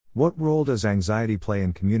What role does anxiety play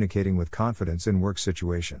in communicating with confidence in work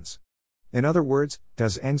situations? In other words,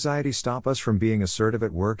 does anxiety stop us from being assertive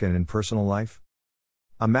at work and in personal life?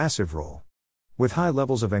 A massive role. With high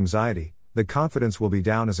levels of anxiety, the confidence will be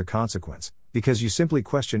down as a consequence, because you simply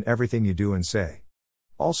question everything you do and say.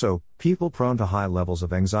 Also, people prone to high levels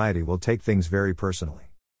of anxiety will take things very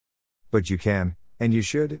personally. But you can, and you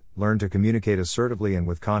should, learn to communicate assertively and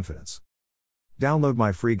with confidence. Download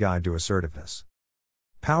my free guide to assertiveness.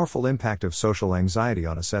 Powerful impact of social anxiety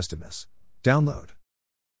on assertiveness. Download.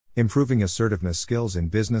 Improving assertiveness skills in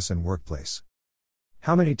business and workplace.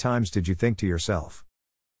 How many times did you think to yourself,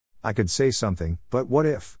 I could say something, but what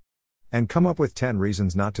if? And come up with 10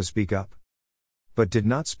 reasons not to speak up? But did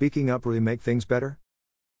not speaking up really make things better?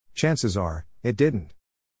 Chances are, it didn't.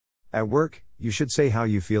 At work, you should say how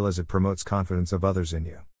you feel as it promotes confidence of others in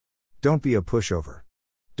you. Don't be a pushover.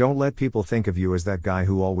 Don't let people think of you as that guy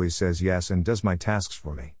who always says yes and does my tasks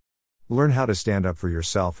for me. Learn how to stand up for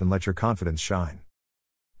yourself and let your confidence shine.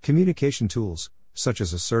 Communication tools, such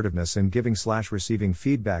as assertiveness and giving/receiving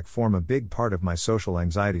feedback, form a big part of my social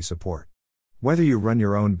anxiety support. Whether you run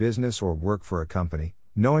your own business or work for a company,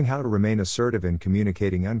 knowing how to remain assertive in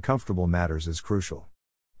communicating uncomfortable matters is crucial.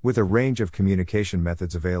 With a range of communication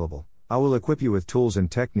methods available, I will equip you with tools and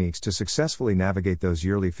techniques to successfully navigate those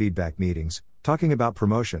yearly feedback meetings, talking about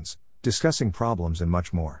promotions, discussing problems, and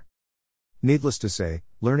much more. Needless to say,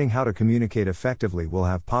 learning how to communicate effectively will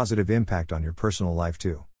have positive impact on your personal life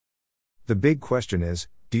too. The big question is,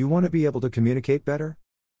 do you want to be able to communicate better?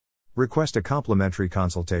 Request a complimentary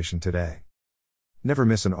consultation today. Never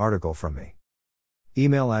miss an article from me.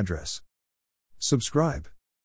 Email address. Subscribe.